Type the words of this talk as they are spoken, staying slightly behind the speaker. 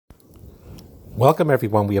Welcome,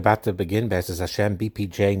 everyone. We're about to begin Bezos Hashem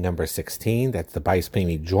BPJ number 16. That's the Bias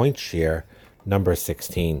Payme joint share number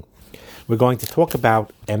 16. We're going to talk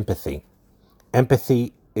about empathy.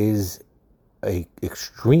 Empathy is an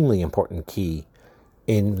extremely important key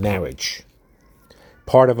in marriage.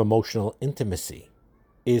 Part of emotional intimacy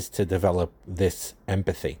is to develop this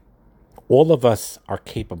empathy. All of us are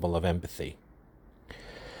capable of empathy.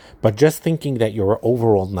 But just thinking that you're an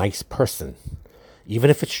overall nice person, even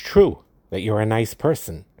if it's true that you're a nice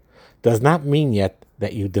person, does not mean yet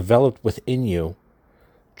that you developed within you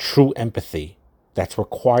true empathy that's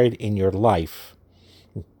required in your life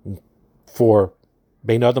for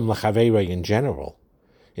bein adam l'chaverei in general,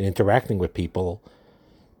 in interacting with people,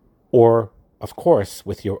 or, of course,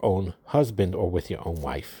 with your own husband or with your own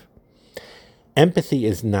wife. Empathy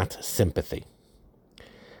is not sympathy.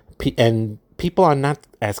 And people are not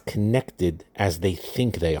as connected as they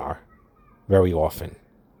think they are very often.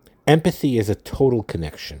 Empathy is a total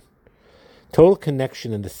connection. Total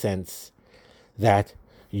connection in the sense that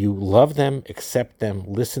you love them, accept them,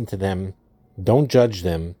 listen to them, don't judge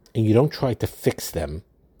them, and you don't try to fix them,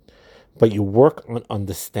 but you work on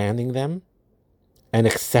understanding them and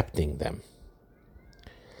accepting them.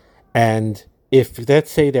 And if,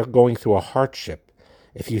 let's say, they're going through a hardship,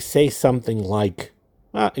 if you say something like,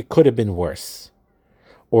 it could have been worse,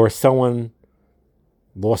 or someone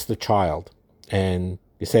lost a child, and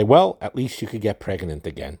you say, well, at least you could get pregnant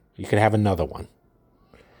again. You could have another one.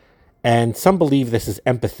 And some believe this is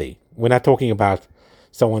empathy. We're not talking about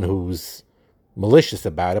someone who's malicious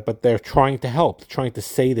about it, but they're trying to help, trying to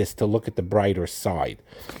say this to look at the brighter side.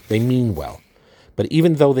 They mean well. But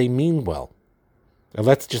even though they mean well, and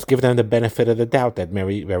let's just give them the benefit of the doubt that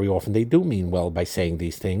very, very often they do mean well by saying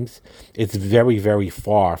these things. It's very, very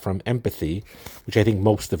far from empathy, which I think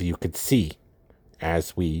most of you could see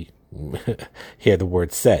as we hear the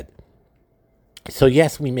word said. So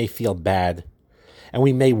yes, we may feel bad, and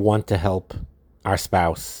we may want to help our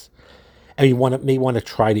spouse, and we may want to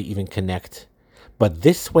try to even connect. But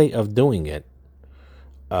this way of doing it,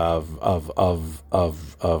 of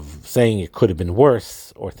saying it could have been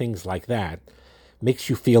worse or things like that, makes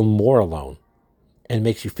you feel more alone and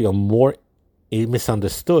makes you feel more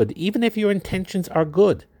misunderstood. Even if your intentions are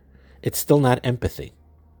good, it's still not empathy.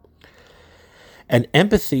 And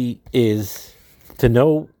empathy is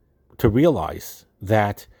to realize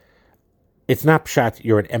that it's not pshat,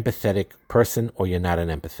 you're an empathetic person or you're not an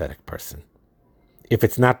empathetic person. If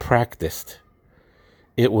it's not practiced,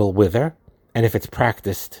 it will wither. And if it's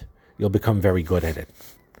practiced, you'll become very good at it.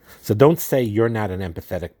 So don't say you're not an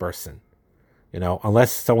empathetic person.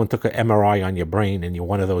 Unless someone took an MRI on your brain and you're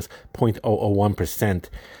one of those 0.001%,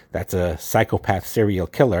 that's a psychopath serial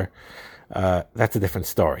killer, that's a different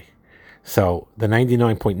story. So the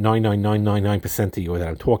 99.99999% of you that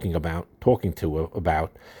I'm talking to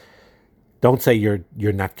about, don't say you're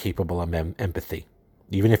not capable of empathy.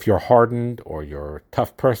 Even if you're hardened or you're a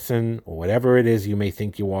tough person or whatever it is you may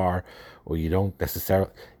think you are, or you don't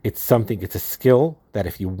necessarily, it's a skill that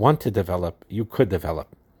if you want to develop, you could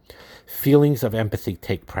develop. Feelings of empathy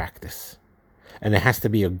take practice. And there has to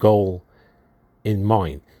be a goal in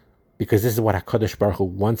mind, because this is what HaKadosh Baruch Hu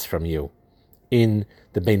wants from you in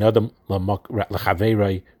the bein adam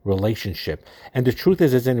l'chaverei relationship. And the truth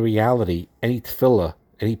is in reality, any tefillah,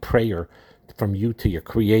 any prayer from you to your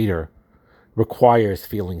Creator requires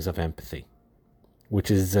feelings of empathy, which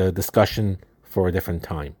is a discussion for a different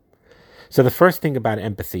time. So the first thing about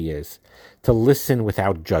empathy is to listen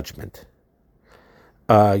without judgment.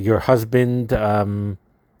 Your husband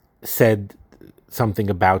said something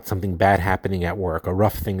about something bad happening at work, a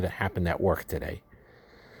rough thing that happened at work today.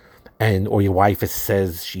 Or your wife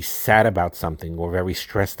says she's sad about something or very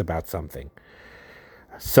stressed about something.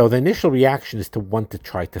 So the initial reaction is to want to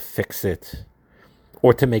try to fix it,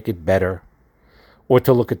 or to make it better, or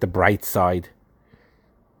to look at the bright side,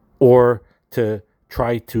 or to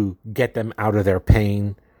try to get them out of their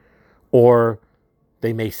pain. Or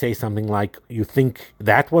they may say something like, you think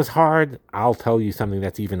that was hard? I'll tell you something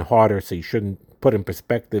that's even harder, so you shouldn't put in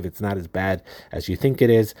perspective. It's not as bad as you think it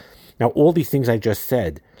is. Now, all these things I just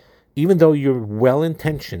said, even though you're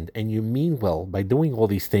well-intentioned and you mean well by doing all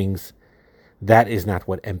these things, that is not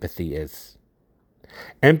what empathy is.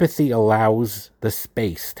 Empathy allows the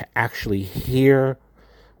space to actually hear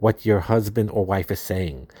what your husband or wife is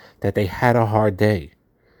saying, that they had a hard day,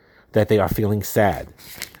 that they are feeling sad,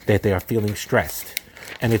 that they are feeling stressed,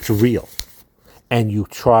 and it's real. And you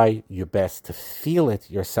try your best to feel it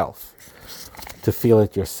yourself.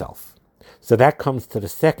 So that comes to the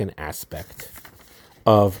second aspect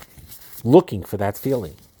of looking for that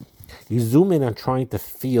feeling. You zoom in on trying to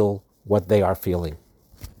feel what they are feeling.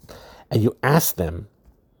 and you ask them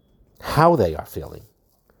how they are feeling.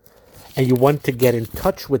 And you want to get in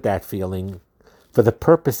touch with that feeling for the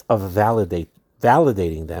purpose of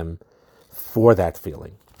validating them for that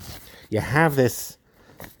feeling. You have this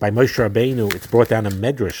by Moshe Rabbeinu. It's brought down a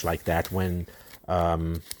medrash like that when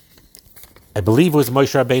I believe it was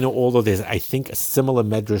Moshe Rabbeinu, although there's, I think, a similar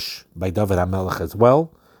medrash by David HaMelech as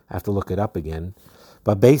well. I have to look it up again.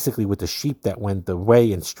 But basically with the sheep that went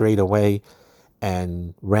away and strayed away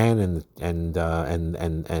and ran and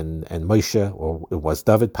Moshe, or it was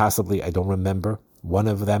David possibly, I don't remember, one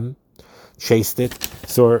of them chased it,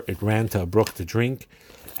 saw it ran to a brook to drink,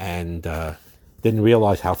 and didn't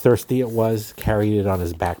realize how thirsty it was, carried it on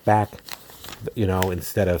his backpack,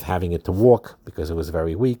 instead of having it to walk because it was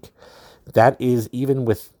very weak. That is even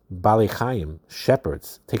with Balei Chaim,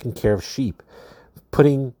 shepherds, taking care of sheep,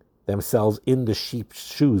 putting themselves in the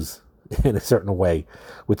sheep's shoes in a certain way,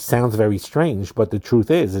 which sounds very strange, but the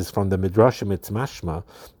truth is from the Midrashim it's mashma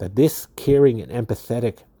that this caring and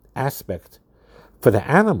empathetic aspect for the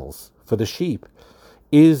animals, for the sheep,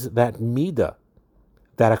 is that midah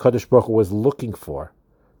that HaKadosh Baruch Hu was looking for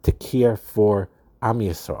to care for Am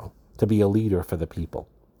Yisrael, to be a leader for the people.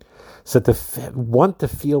 So to want to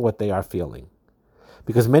feel what they are feeling,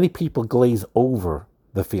 because many people glaze over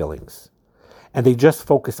the feelings and they just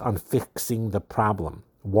focus on fixing the problem.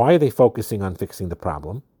 Why are they focusing on fixing the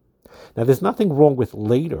problem? Now, there's nothing wrong with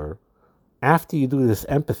later, after you do this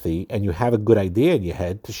empathy and you have a good idea in your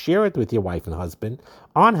head, to share it with your wife and husband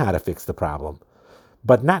on how to fix the problem,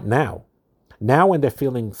 but not now. Now when they're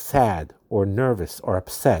feeling sad or nervous or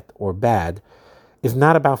upset or bad is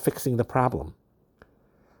not about fixing the problem.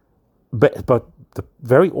 But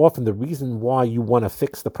very often the reason why you want to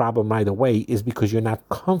fix the problem right away is because you're not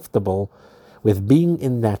comfortable with being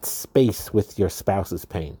in that space with your spouse's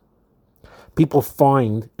pain. People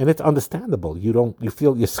find, and it's understandable,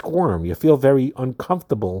 you squirm, you feel very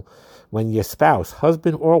uncomfortable when your spouse,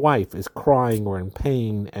 husband or wife, is crying or in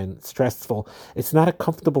pain and stressful. It's not a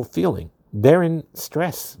comfortable feeling. They're in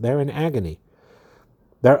stress, they're in agony,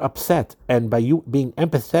 they're upset, and by you being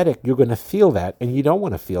empathetic, you're going to feel that, and you don't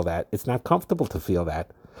want to feel that. It's not comfortable to feel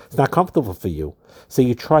that. It's not comfortable for you, so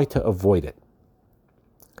you try to avoid it.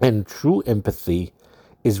 And true empathy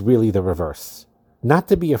is really the reverse. Not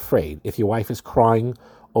to be afraid. If your wife is crying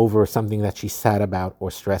over something that she's sad about or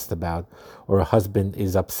stressed about, or a husband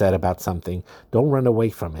is upset about something, don't run away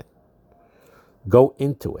from it. Go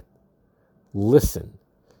into it. Listen.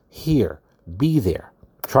 Hear. Be there.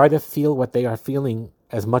 Try to feel what they are feeling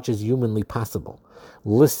as much as humanly possible.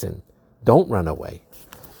 Listen. Don't run away.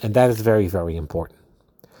 And that is very, very important.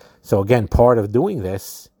 So again, part of doing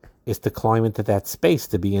this is to climb into that space,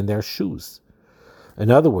 to be in their shoes.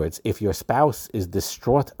 In other words, if your spouse is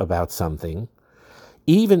distraught about something,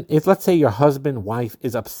 even if, let's say, your husband, wife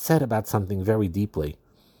is upset about something very deeply,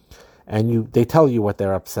 and they tell you what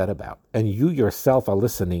they're upset about, and you yourself are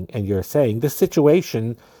listening, and you're saying, this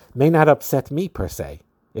situation may not upset me per se.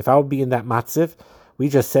 If I would be in that matziv, we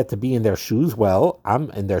just said to be in their shoes. Well,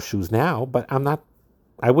 I'm in their shoes now, but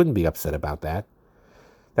I wouldn't be upset about that.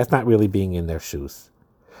 That's not really being in their shoes.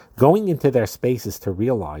 Going into their spaces to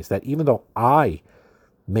realize that even though I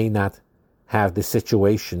may not have the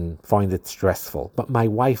situation find it stressful, but my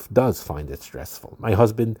wife does find it stressful. My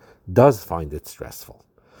husband does find it stressful.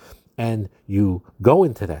 And you go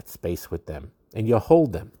into that space with them, and you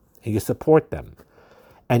hold them, and you support them.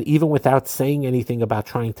 And even without saying anything about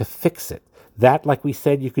trying to fix it, that, like we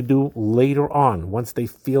said, you could do later on, once they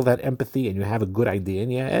feel that empathy and you have a good idea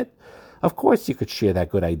in your head. Of course, you could share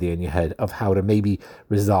that good idea in your head of how to maybe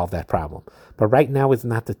resolve that problem. But right now is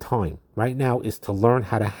not the time. Right now is to learn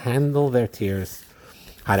how to handle their tears,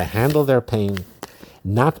 how to handle their pain,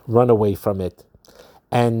 not run away from it.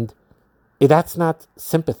 And that's not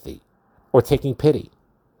sympathy or taking pity.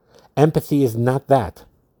 Empathy is not that.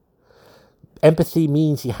 Empathy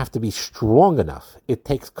means you have to be strong enough. It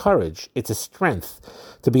takes courage. It's a strength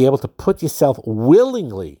to be able to put yourself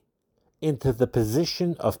willingly into the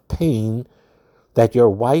position of pain that your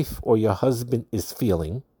wife or your husband is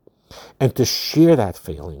feeling, and to share that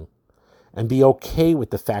feeling and be okay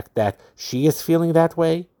with the fact that she is feeling that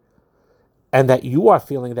way and that you are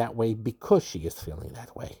feeling that way because she is feeling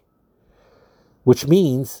that way. Which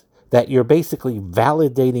means that you're basically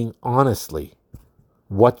validating honestly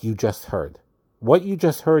what you just heard. What you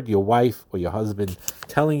just heard your wife or your husband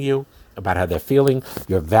telling you about how they're feeling,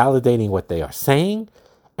 you're validating what they are saying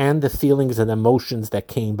and the feelings and emotions that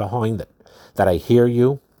came behind it. That I hear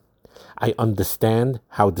you, I understand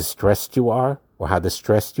how distressed you are or how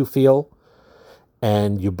distressed you feel,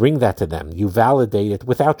 and you bring that to them. You validate it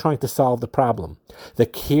without trying to solve the problem. The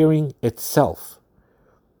caring itself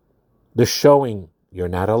The showing you're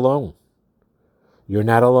not alone. You're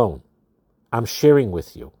not alone. I'm sharing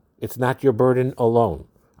with you. It's not your burden alone.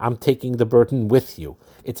 I'm taking the burden with you.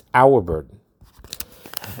 It's our burden.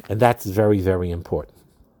 And that's very, very important.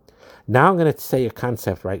 Now I'm going to say a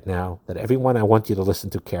concept right now that everyone, I want you to listen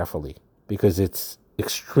to carefully because it's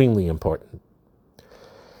extremely important.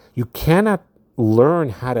 You cannot learn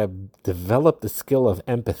how to develop the skill of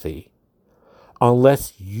empathy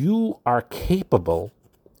unless you are capable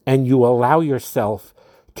and you allow yourself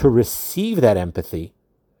to receive that empathy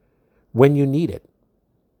when you need it,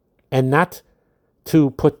 and not to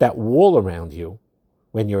put that wall around you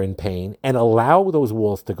when you're in pain and allow those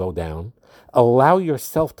walls to go down. Allow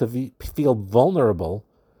yourself to feel vulnerable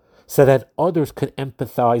so that others could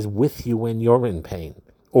empathize with you when you're in pain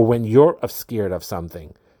or when you're scared of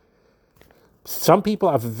something. Some people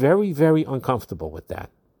are very, very uncomfortable with that.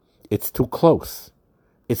 It's too close.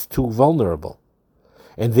 It's too vulnerable.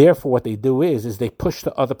 And therefore what they do is they push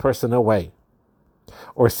the other person away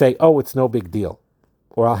or say, oh, it's no big deal.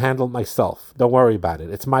 Or I'll handle it myself. Don't worry about it.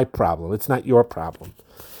 It's my problem. It's not your problem.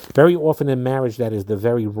 Very often in marriage, that is the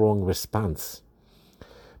very wrong response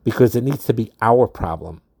because it needs to be our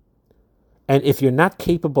problem. And if you're not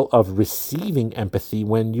capable of receiving empathy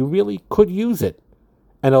when you really could use it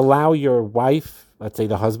and allow your wife, let's say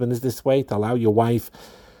the husband is this way, to allow your wife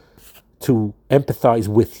to empathize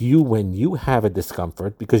with you when you have a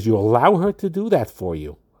discomfort because you allow her to do that for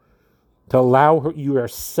you, to allow her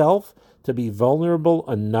yourself to be vulnerable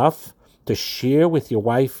enough to share with your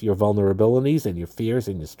wife your vulnerabilities and your fears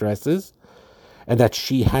and your stresses, and that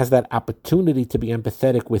she has that opportunity to be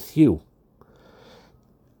empathetic with you.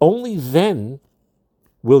 Only then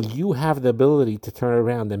will you have the ability to turn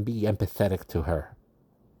around and be empathetic to her.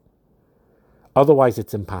 Otherwise,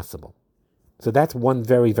 it's impossible. So that's one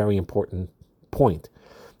very, very important point.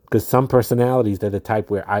 Because some personalities, they're the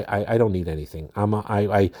type where I don't need anything.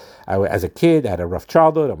 I as a kid, I had a rough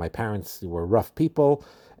childhood, or my parents were rough people,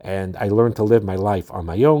 and I learned to live my life on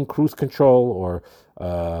my own, cruise control,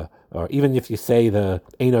 or even if you say the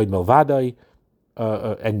Einoid Milvadai,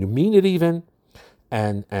 and you mean it even,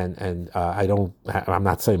 and I'm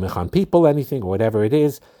not saimich on people, anything, or whatever it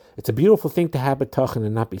is. It's a beautiful thing to have b'tachin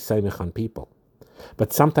and not be saimich on people.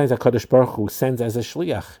 But sometimes HaKadosh Baruch Hu sends as a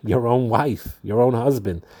shliach your own wife, your own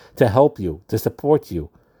husband, to help you, to support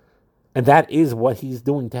you. And that is what he's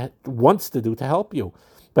doing, wants to do to help you.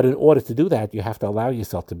 But in order to do that, you have to allow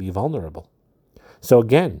yourself to be vulnerable. So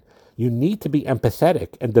again, you need to be empathetic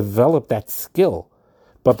and develop that skill.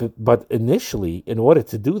 But initially, in order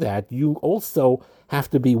to do that, you also have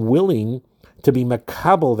to be willing to be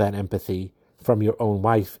makabel that empathy from your own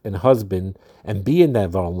wife and husband and be in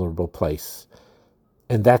that vulnerable place.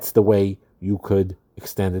 And that's the way you could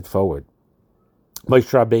extend it forward. Moshe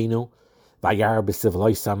Rabbeinu, Vayar b'siv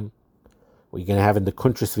loisam. We're going to have in the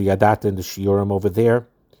Kuntras v'yadata in the Shiurim over there,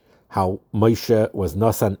 how Moshe was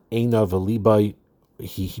nasan eina v'libai.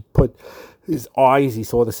 He put his eyes, he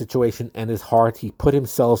saw the situation, and his heart, he put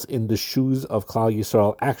himself in the shoes of Klal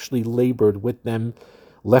Yisrael, actually labored with them,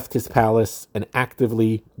 left his palace, and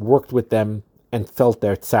actively worked with them and felt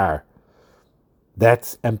their tsar.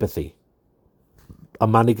 That's empathy. A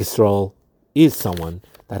Manik Yisrael is someone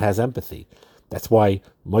that has empathy. That's why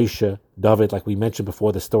Moshe, David, like we mentioned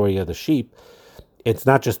before, the story of the sheep, it's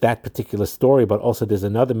not just that particular story, but also there's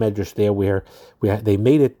another medrash there where they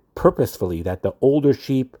made it purposefully that the older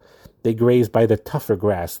sheep, they grazed by the tougher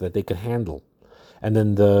grass that they could handle. And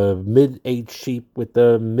then the mid-aged sheep with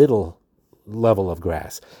the middle level of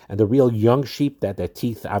grass. And the real young sheep that their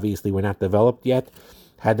teeth obviously were not developed yet,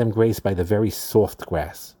 had them grazed by the very soft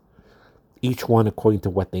grass. Each one according to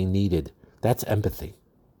what they needed. That's empathy.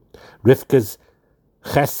 Rivka's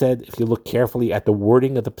chesed, if you look carefully at the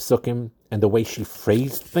wording of the psukim and the way she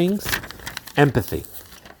phrased things, empathy.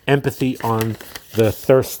 Empathy on the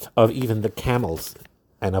thirst of even the camels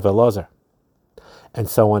and of Elazar, and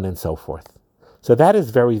so on and so forth. So that is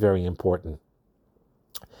very, very important.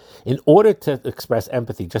 In order to express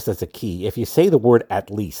empathy, just as a key, if you say the word at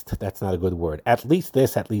least, that's not a good word. At least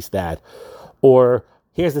this, at least that. Or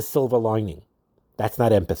here's the silver lining. That's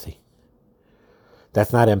not empathy.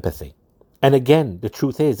 That's not empathy. And again, the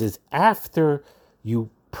truth is after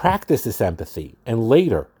you practice this empathy, and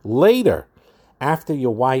later, after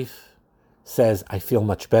your wife says, I feel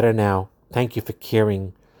much better now, thank you for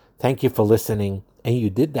caring, thank you for listening, and you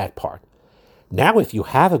did that part. Now, if you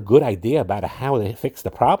have a good idea about how to fix the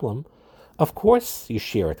problem, of course you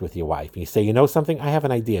share it with your wife. You say, you know something, I have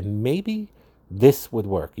an idea. Maybe this would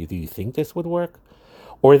work. Do you think this would work?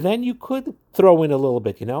 Or then you could throw in a little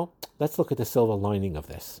bit, let's look at the silver lining of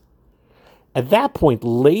this. At that point,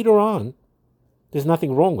 later on, there's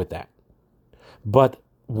nothing wrong with that. But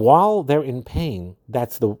while they're in pain,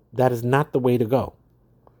 that is not the way to go.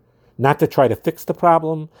 Not to try to fix the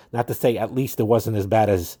problem, not to say at least it wasn't as bad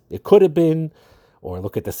as it could have been, or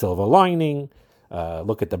look at the silver lining,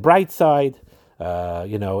 look at the bright side,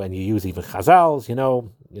 and you use even chazals,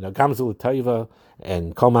 gamzu l'tayva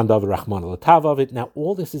and kol man davar rachman l'tavavit. Now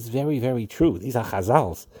all this is very, very true. These are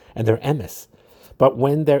chazals and they're emes. But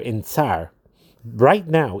when they're in tsar, right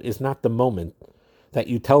now is not the moment that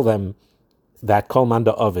you tell them that kol man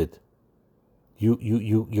da'avid.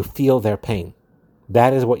 You feel their pain.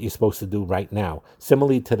 That is what you're supposed to do right now.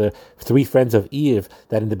 Similarly to the three friends of Eve,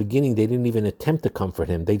 that in the beginning they didn't even attempt to comfort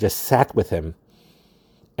him. They just sat with him,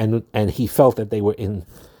 and he felt that they were in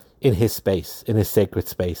his space, in his sacred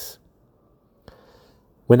space.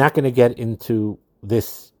 We're not going to get into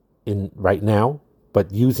this in right now,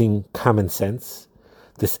 but using common sense,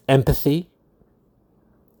 this empathy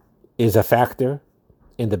is a factor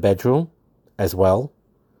in the bedroom as well,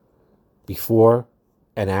 before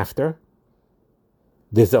and after.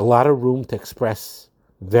 There's a lot of room to express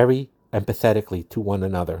very empathetically to one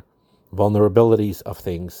another vulnerabilities of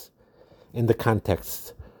things in the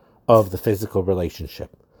context of the physical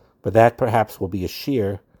relationship. But that perhaps will be a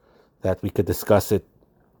shir that we could discuss it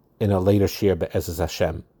in a later shir be'ezus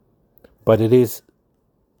Hashem. But it is,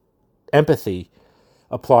 empathy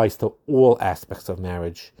applies to all aspects of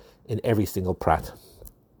marriage in every single prat.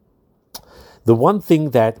 The one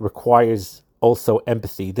thing that requires also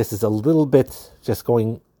empathy, this is a little bit just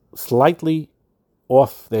going slightly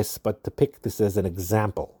off this, but to pick this as an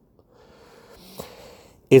example,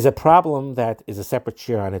 is a problem that is a separate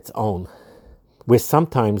share on its own, where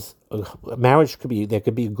sometimes there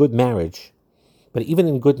could be a good marriage, but even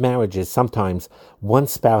in good marriages, sometimes one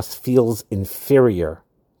spouse feels inferior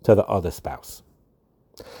to the other spouse.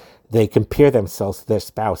 They compare themselves to their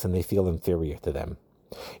spouse and they feel inferior to them,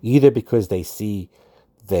 either because they see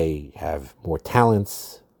they have more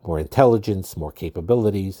talents, more intelligence, more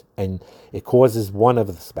capabilities, and it causes one of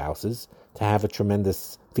the spouses to have a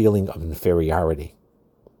tremendous feeling of inferiority.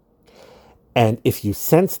 And if you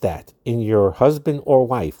sense that in your husband or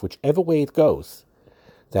wife, whichever way it goes,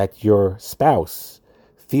 that your spouse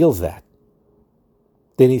feels that,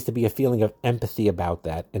 there needs to be a feeling of empathy about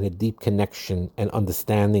that and a deep connection and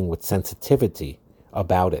understanding with sensitivity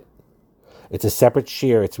about it. It's a separate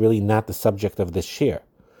shir. It's really not the subject of this shir.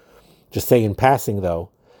 Just say in passing, though,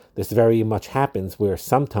 this very much happens where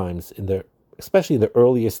sometimes, especially in the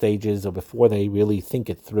earlier stages or before they really think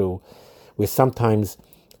it through, where sometimes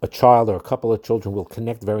a child or a couple of children will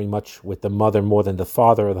connect very much with the mother more than the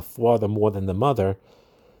father, or the father more than the mother,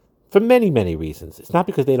 for many, many reasons. It's not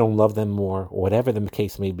because they don't love them more, or whatever the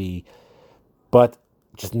case may be, but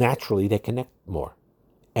just naturally they connect more.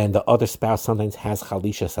 And the other spouse sometimes has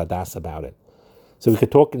chalisha sadas about it. So we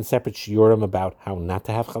could talk in separate shiurim about how not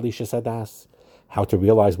to have chalisha sadas, how to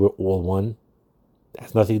realize we're all one. It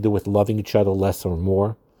has nothing to do with loving each other less or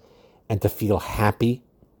more, and to feel happy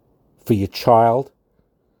for your child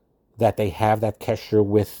that they have that kesher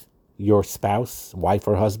with your spouse, wife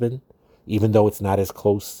or husband, even though it's not as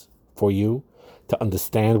close for you, to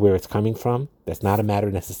understand where it's coming from. That's not a matter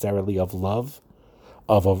necessarily of love,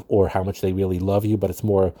 or how much they really love you, but it's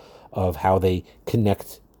more of how they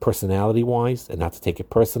connect personality-wise, and not to take it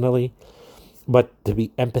personally, but to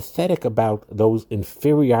be empathetic about those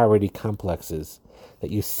inferiority complexes that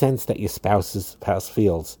you sense that your spouse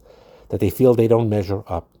feels, that they feel they don't measure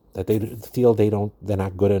up, that they feel they're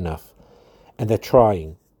not good enough, and they're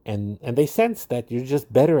trying, and they sense that you're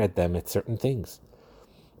just better at them at certain things.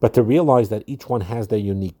 But to realize that each one has their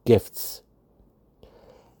unique gifts,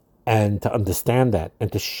 and to understand that,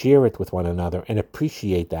 and to share it with one another, and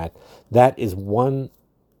appreciate that, that is one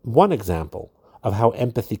example of how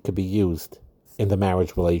empathy could be used in the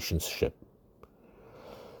marriage relationship.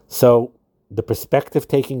 So the perspective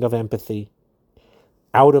taking of empathy,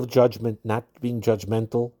 out of judgment, not being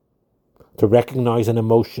judgmental, to recognize an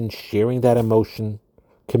emotion, sharing that emotion,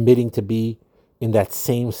 committing to be in that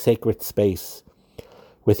same sacred space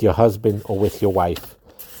with your husband or with your wife.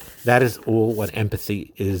 That is all what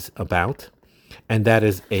empathy is about. And that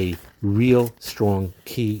is a real strong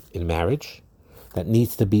key in marriage that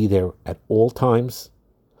needs to be there at all times,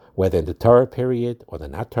 whether in the Torah period or the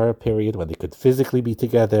not Torah period, when they could physically be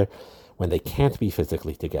together, when they can't be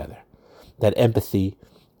physically together. That empathy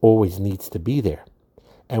always needs to be there.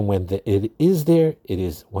 And when it is there, it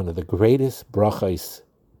is one of the greatest brachos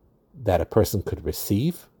that a person could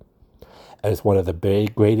receive. And it's one of the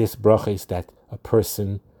greatest brachos that a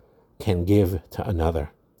person can give to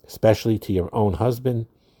another, especially to your own husband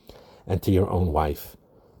and to your own wife.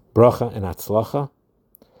 Bracha and atzlacha,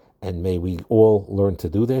 And may we all learn to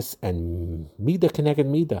do this. And Mida Keneged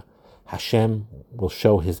Mida, Hashem will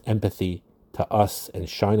show his empathy to us and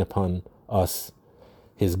shine upon us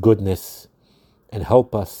his goodness and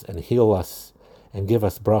help us and heal us and give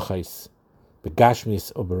us brachos,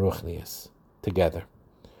 begashmis uberuchnias together.